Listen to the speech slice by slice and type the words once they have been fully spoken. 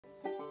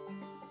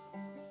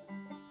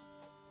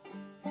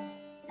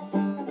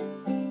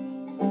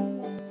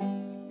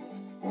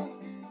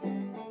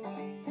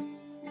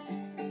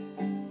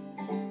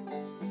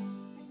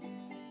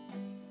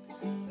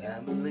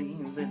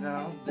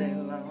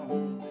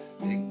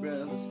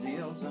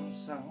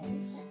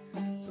songs,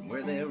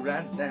 somewhere they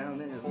write down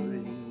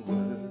every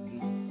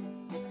word.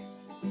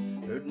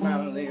 Heard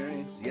my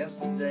lyrics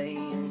yesterday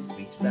in a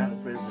speech by the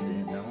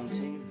president on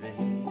TV.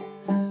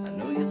 I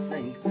know you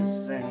think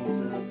this sounds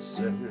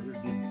absurd.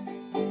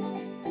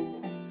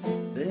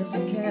 There's a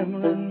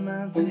camera in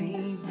my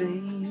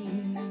TV.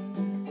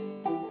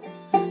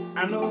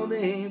 I know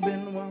they've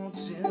been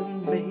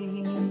watching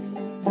me.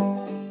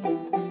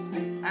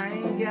 I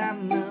ain't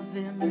got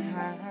nothing to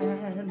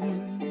hide.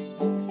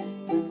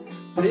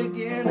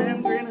 Picking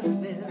and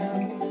grinning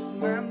is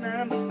my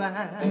 9 to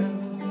 5.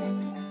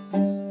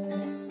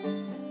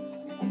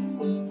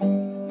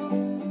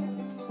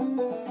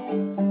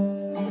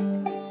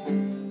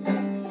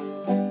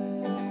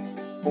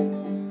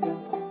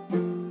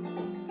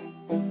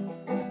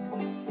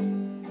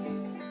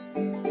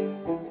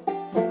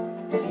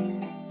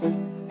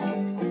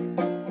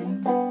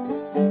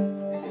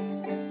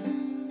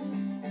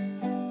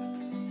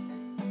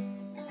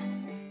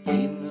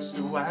 Hey,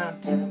 Mr.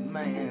 White-Tap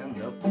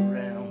Man up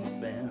around the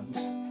bench,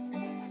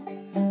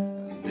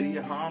 do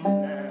you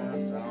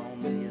harmonize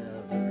on the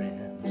other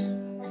end?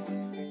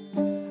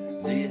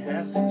 Do you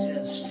have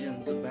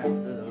suggestions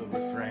about the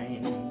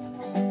refrain?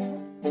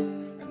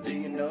 And do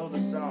you know the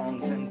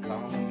songs and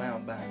call them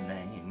out by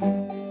name?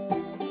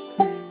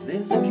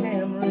 There's a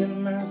camera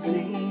in my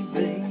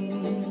TV.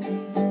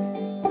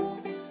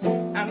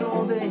 I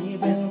know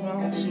they've been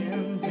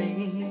watching me.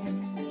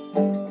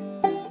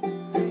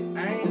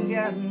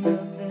 Got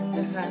nothing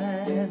to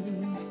hide.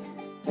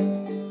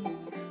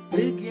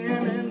 Picking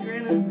and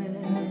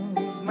grinning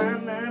is my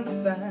 9 to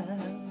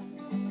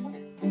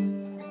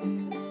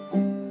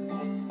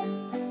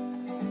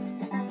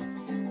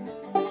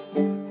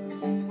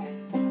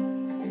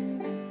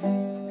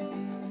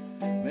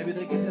 5. Maybe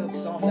they could help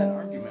solve that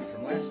argument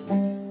from last week.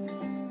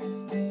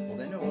 Well,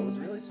 they know what was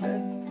really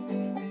said.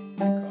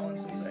 Calling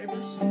some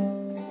favors.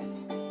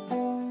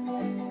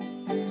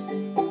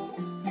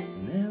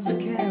 And there's a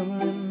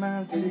camera in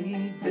my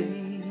TV.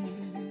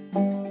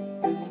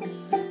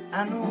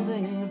 I know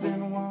they've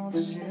been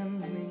watching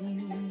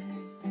me.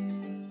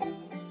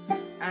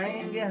 I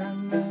ain't got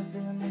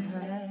nothing to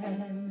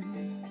hide.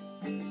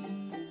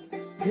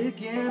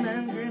 Picking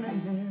and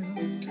grinning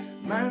is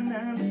my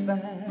 9 to 5.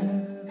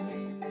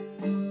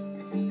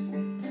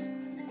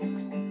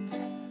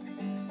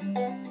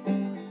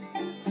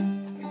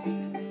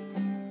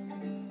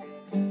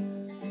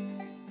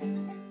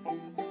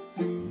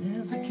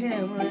 There's a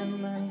camera in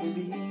my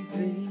TV.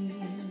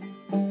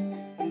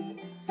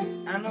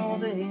 I know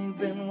they've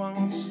been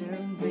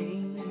watching me.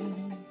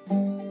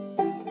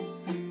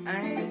 I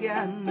ain't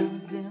got nothing